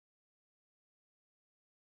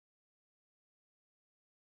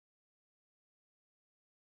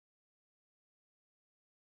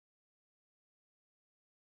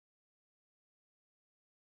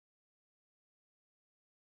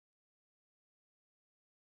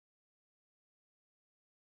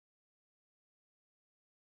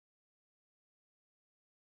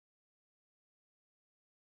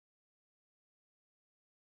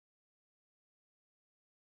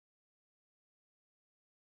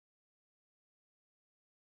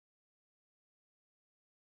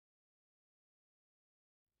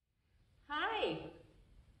Hi,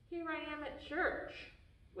 here I am at church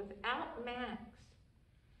without Max.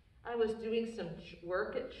 I was doing some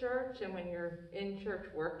work at church, and when you're in church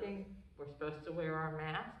working, we're supposed to wear our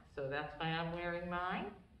masks, so that's why I'm wearing mine.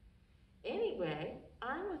 Anyway,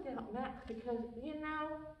 I'm without Max because,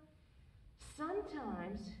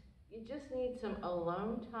 sometimes you just need some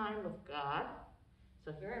alone time with God.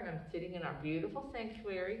 So here I am sitting in our beautiful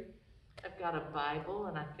sanctuary. I've got a Bible,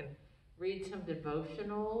 and I can read some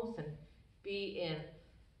devotionals and be in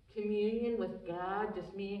communion with God,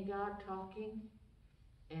 just me and God talking.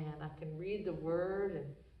 And I can read the Word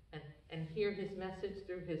and hear His message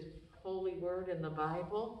through His holy Word in the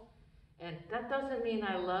Bible. And that doesn't mean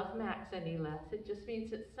I love Max any less. It just means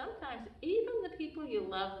that sometimes even the people you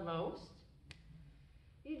love most,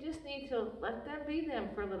 you just need to let them be them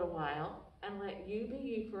for a little while and let you be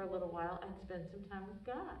you for a little while and spend some time with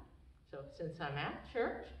God. So since I'm at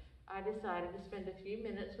church, I decided to spend a few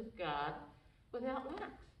minutes with God without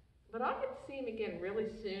Max. But I'll get to see him again really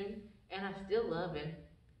soon, and I still love him.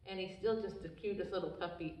 And he's still just the cutest little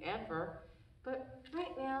puppy ever. But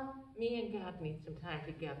right now, me and God need some time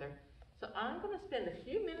together. So I'm going to spend a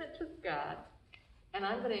few minutes with God, and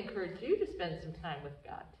I'm going to encourage you to spend some time with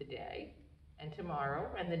God today and tomorrow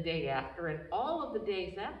and the day after and all of the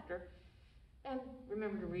days after. And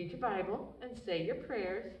remember to read your Bible and say your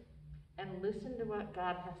prayers and listen to what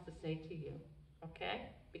God has to say to you, okay?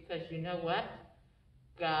 Because you know what?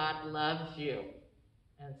 God loves you,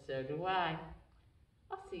 and so do I.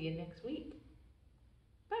 I'll see you next week.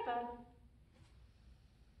 Bye-bye.